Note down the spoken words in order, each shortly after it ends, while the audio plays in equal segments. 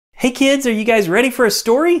Hey kids, are you guys ready for a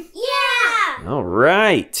story? Yeah! All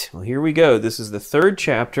right. Well, here we go. This is the third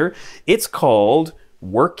chapter. It's called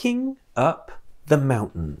Working Up the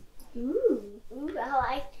Mountain. Ooh, I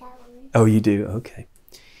like that one. Oh, you do? Okay.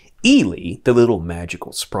 Ely, the little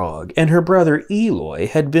magical Sprog, and her brother Eloy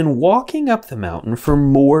had been walking up the mountain for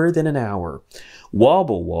more than an hour.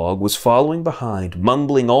 Wobble-Wog was following behind,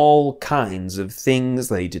 mumbling all kinds of things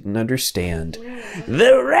they didn't understand.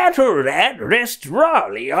 "The Rattle-Rat rests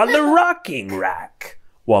Raleigh on the rocking rack,"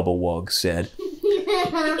 Wobble-Wog said.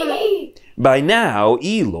 By now,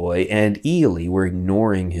 Eloy and Ely were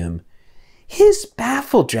ignoring him. "His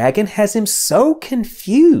Baffle-Dragon has him so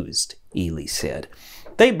confused," Ely said.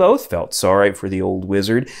 They both felt sorry for the old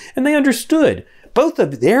wizard, and they understood. Both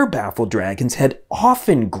of their Baffle-Dragons had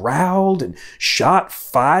often growled and shot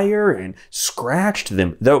fire and scratched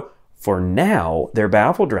them, though for now their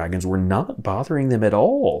Baffle-Dragons were not bothering them at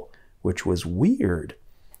all, which was weird.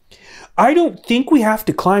 "I don't think we have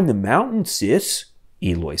to climb the mountain, sis,"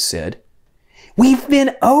 Eloy said. "We've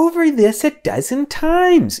been over this a dozen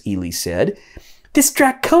times," Ely said. "This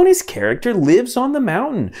Draconis character lives on the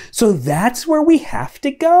mountain, so that's where we have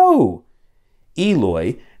to go."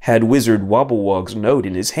 Eloy had Wizard Wobble-Wog's note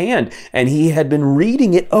in his hand, and he had been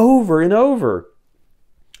reading it over and over.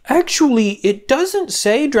 "Actually, it doesn't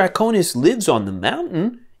say Draconis lives on the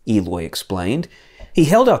mountain," Eloy explained. He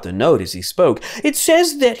held out the note as he spoke. "It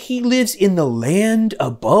says that he lives in the land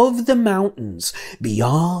above the mountains,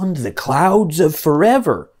 beyond the clouds of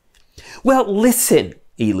forever." "Well, listen,"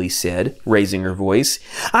 Ely said, raising her voice.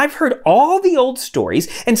 "I've heard all the old stories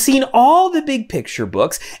and seen all the big picture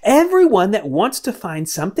books. Everyone that wants to find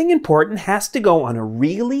something important has to go on a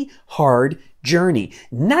really hard journey.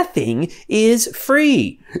 Nothing is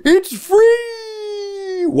free." "It's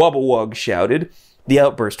free!" Wobble-Wog shouted. The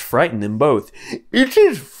outburst frightened them both. "It's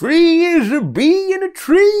as free as a bee in a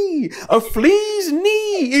tree, a flea's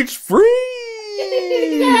knee. It's free!"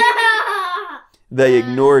 They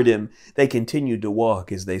ignored him. They continued to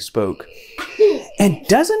walk as they spoke. "And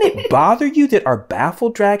doesn't it bother you that our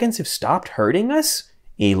Baffle-Dragons have stopped hurting us?"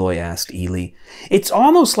 Eloy asked Ely. "It's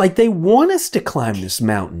almost like they want us to climb this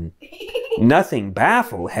mountain." "Nothing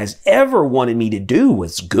Baffle has ever wanted me to do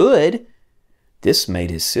was good." This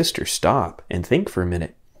made his sister stop and think for a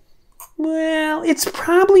minute. "Well, it's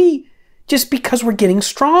probably just because we're getting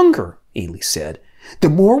stronger," Ely said. "The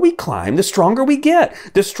more we climb, the stronger we get.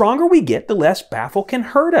 The stronger we get, the less Baffle can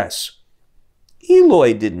hurt us."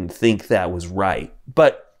 Eloy didn't think that was right,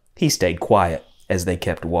 but he stayed quiet as they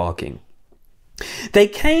kept walking. They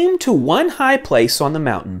came to one high place on the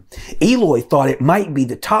mountain. Eloy thought it might be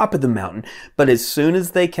the top of the mountain, but as soon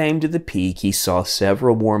as they came to the peak, he saw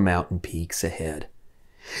several more mountain peaks ahead.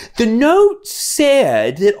 "The note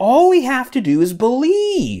said that all we have to do is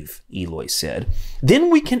believe," Eloy said. "Then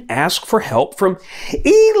we can ask for help from—"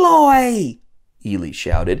 "Eloy!" Ely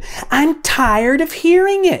shouted. "I'm tired of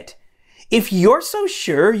hearing it. If you're so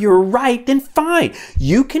sure you're right, then fine.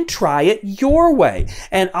 You can try it your way,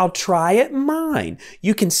 and I'll try it mine.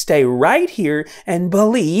 You can stay right here and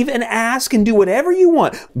believe and ask and do whatever you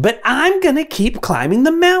want, but I'm gonna keep climbing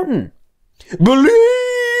the mountain."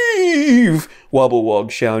 "Believe!" Wobble-Wog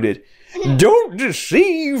shouted. "Don't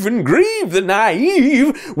deceive and grieve the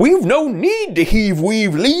naive. We've no need to heave,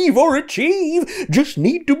 weave, leave, or achieve. Just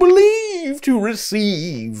need to believe to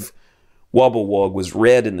receive." Wobble-Wog was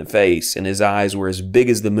red in the face, and his eyes were as big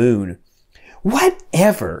as the moon.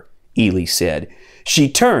 "Whatever," Ely said. She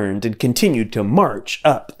turned and continued to march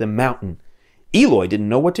up the mountain. Eloy didn't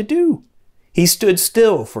know what to do. He stood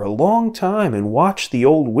still for a long time and watched the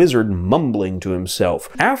old wizard mumbling to himself.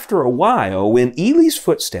 After a while, when Ely's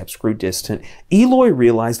footsteps grew distant, Eloy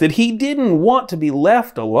realized that he didn't want to be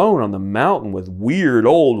left alone on the mountain with weird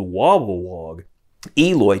old Wobble-Wog.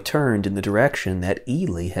 Eloy turned in the direction that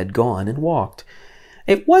Ely had gone and walked.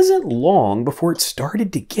 It wasn't long before it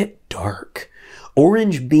started to get dark.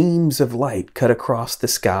 Orange beams of light cut across the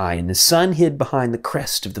sky, and the sun hid behind the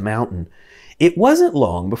crest of the mountain. It wasn't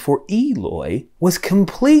long before Eloy was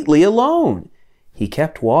completely alone. He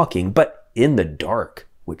kept walking, but in the dark,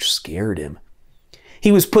 which scared him.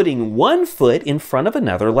 He was putting one foot in front of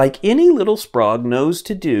another like any little Sprog knows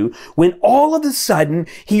to do, when all of a sudden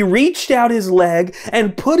he reached out his leg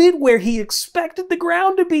and put it where he expected the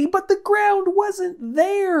ground to be, but the ground wasn't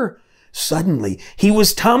there. Suddenly, he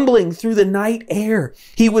was tumbling through the night air.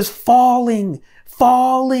 He was falling.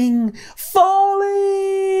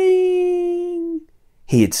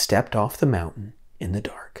 He had stepped off the mountain in the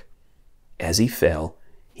dark. As he fell,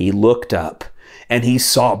 he looked up, and he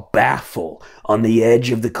saw Baffle on the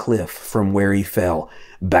edge of the cliff from where he fell.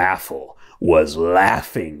 Baffle was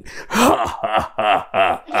laughing. Ha ha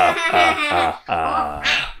ha ha ha ha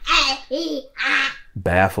ha.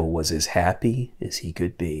 Baffle was as happy as he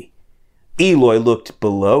could be. Eloy looked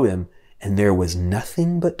below him, and there was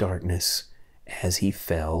nothing but darkness as he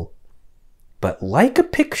fell. But like a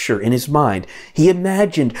picture in his mind, he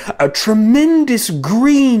imagined a tremendous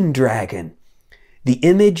green dragon. The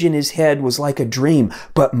image in his head was like a dream,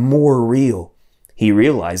 but more real. He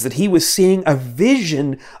realized that he was seeing a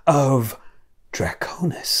vision of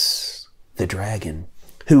Draconis, the dragon,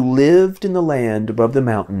 who lived in the land above the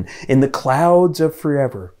mountain, in the clouds of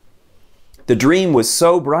forever. The dream was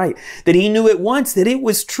so bright that he knew at once that it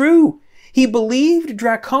was true. He believed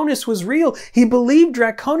Draconis was real. He believed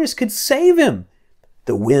Draconis could save him.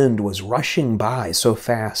 The wind was rushing by so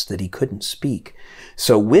fast that he couldn't speak.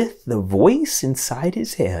 So with the voice inside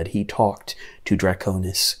his head, he talked to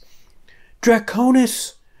Draconis.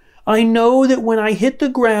 Draconis, I know that when I hit the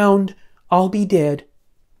ground, I'll be dead.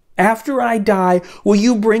 After I die, will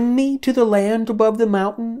you bring me to the land above the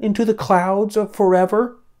mountain, into the clouds of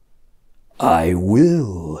forever? I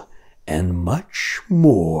will, and much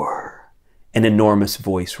more, an enormous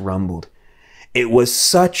voice rumbled. It was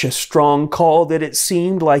such a strong call that it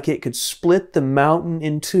seemed like it could split the mountain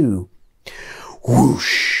in two.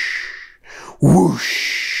 Whoosh,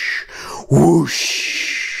 whoosh,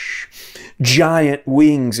 whoosh. Giant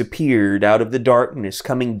wings appeared out of the darkness,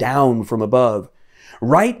 coming down from above.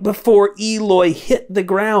 Right before Eloy hit the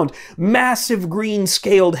ground, massive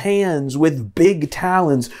green-scaled hands with big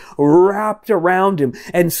talons wrapped around him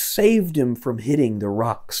and saved him from hitting the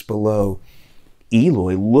rocks below.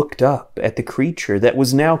 Eloy looked up at the creature that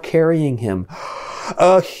was now carrying him.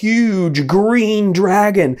 A huge green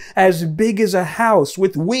dragon, as big as a house,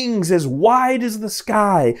 with wings as wide as the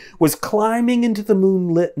sky, was climbing into the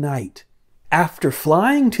moonlit night. After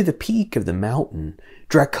flying to the peak of the mountain,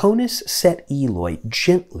 Draconis set Eloy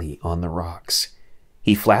gently on the rocks.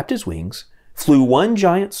 He flapped his wings, flew one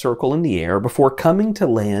giant circle in the air before coming to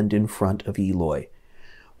land in front of Eloy.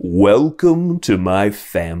 Welcome to my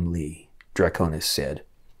family, Draconis said.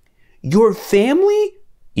 Your family?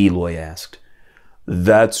 Eloy asked.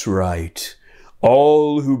 That's right.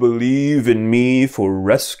 All who believe in me for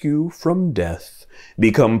rescue from death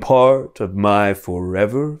become part of my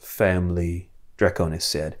forever family, Draconis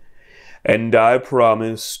said. And I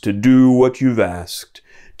promise to do what you've asked,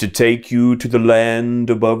 to take you to the land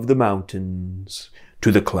above the mountains,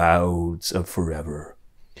 to the clouds of forever.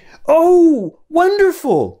 Oh,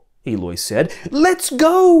 wonderful, Eloy said. Let's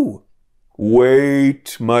go.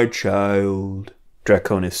 Wait, my child,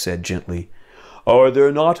 Draconis said gently. Are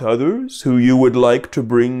there not others who you would like to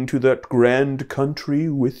bring to that grand country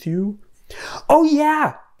with you? Oh,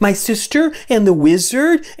 yeah, my sister and the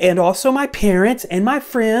wizard, and also my parents and my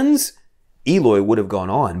friends. Eloy would have gone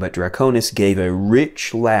on, but Draconis gave a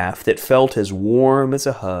rich laugh that felt as warm as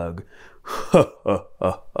a hug. Ha ha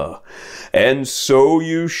ha ha. And so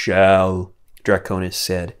you shall, Draconis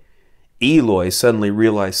said. Eloy suddenly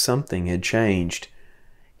realized something had changed.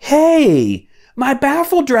 Hey, my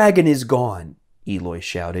baffle dragon is gone, Eloy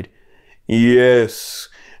shouted. Yes,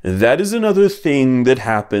 that is another thing that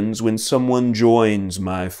happens when someone joins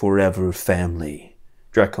my forever family,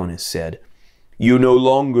 Draconis said. You no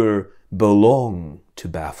longer belong to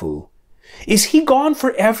Baffle. Is he gone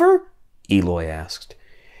forever? Eloy asked.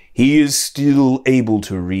 He is still able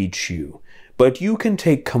to reach you, but you can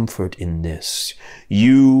take comfort in this.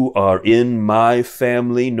 You are in my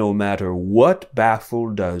family no matter what Baffle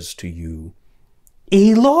does to you.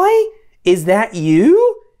 Eloy? Is that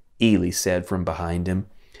you? Ely said from behind him.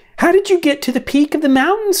 How did you get to the peak of the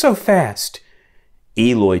mountain so fast?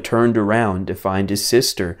 Eloy turned around to find his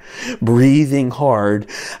sister, breathing hard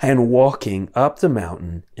and walking up the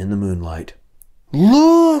mountain in the moonlight.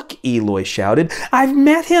 Look, Eloy shouted. I've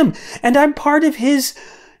met him, and I'm part of his...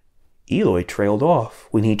 Eloy trailed off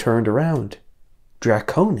when he turned around.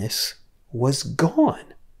 Draconis was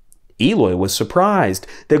gone. Eloy was surprised.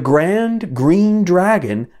 The grand green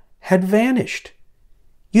dragon had vanished.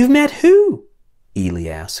 You've met who? Ely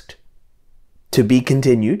asked. To be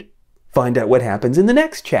continued. Find out what happens in the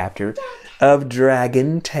next chapter of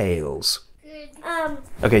Dragon Tales.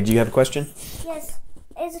 Okay, do you have a question? Yes.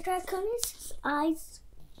 Is Draconis' eyes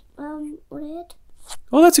red?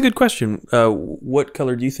 Oh, that's a good question. What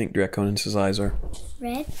color do you think Draconis' eyes are?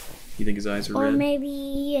 Red. You think his eyes are Or red?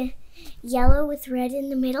 maybe yellow with red in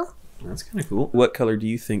the middle? That's kind of cool. What color do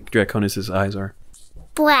you think Draconis' eyes are?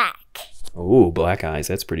 Black. Oh, black eyes.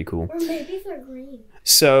 That's pretty cool. Or maybe they're green.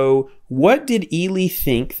 So, what did Ely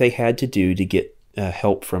think they had to do to get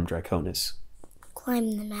help from Draconis?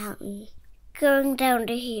 Climb the mountain. Going down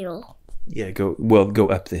to heal. Yeah, go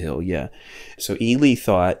up the hill, yeah. So Eli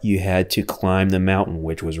thought you had to climb the mountain,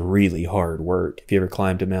 which was really hard work. Have you ever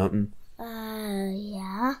climbed a mountain?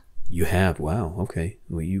 Yeah. You have. Wow. Okay.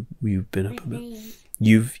 Well, you've been up a bit. And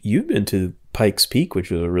You've been to Pikes Peak,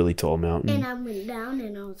 which was a really tall mountain. I went down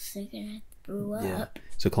and I was sick and I threw up.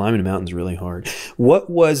 So climbing a mountain's really hard. What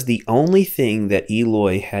was the only thing that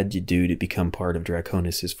Eloy had to do to become part of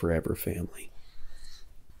Draconis' forever family?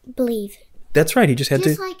 Believe. That's right. He just had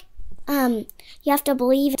Just to. like, you have to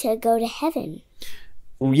believe to go to heaven.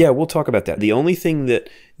 Yeah, we'll talk about that. The only thing that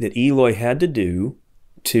Eloy had to do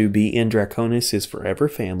to be in Draconis' forever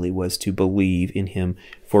family was to believe in him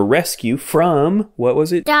for rescue from, what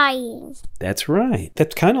was it? Dying. That's right.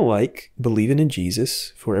 That's kind of like believing in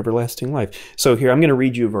Jesus for everlasting life. So here, I'm going to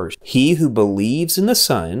read you a verse. He who believes in the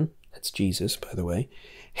Son, that's Jesus, by the way,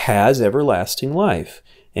 has everlasting life.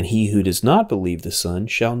 And he who does not believe the Son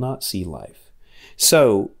shall not see life.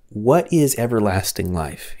 So, what is everlasting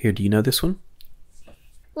life? Here, do you know this one?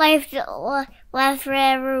 Life that lasts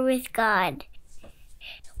forever with God.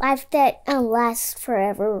 Life that lasts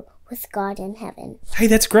forever with God in heaven. Hey,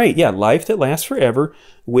 that's great. Yeah, life that lasts forever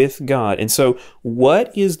with God. And so,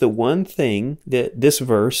 what is the one thing that this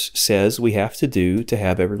verse says we have to do to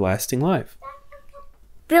have everlasting life?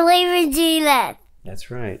 Believe in Jesus.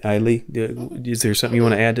 That's right. Eiley, is there something you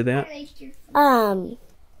want to add to that?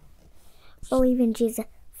 Believe in Jesus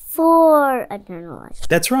for eternal life.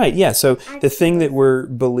 That's right. Yeah. So the thing that we're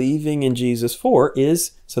believing in Jesus for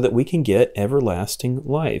is so that we can get everlasting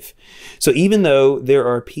life. So even though there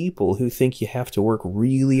are people who think you have to work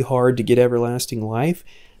really hard to get everlasting life,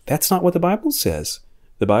 that's not what the Bible says.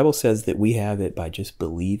 The Bible says that we have it by just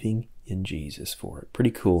believing in Jesus for it.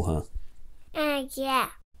 Pretty cool, huh? Yeah.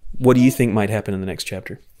 What do you think might happen in the next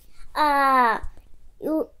chapter? Eloy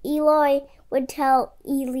would tell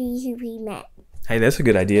Eli who he met. Hey, that's a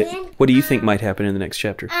good idea. What do you think might happen in the next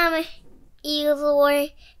chapter?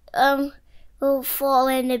 Eloy, will fall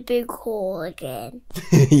in a big hole again.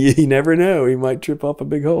 You never know. He might trip off a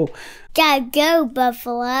big hole. Gotta go,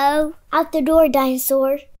 Buffalo. Out the door,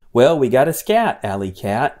 dinosaur. Well, we got a scat, Alley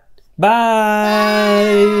Cat.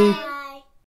 Bye.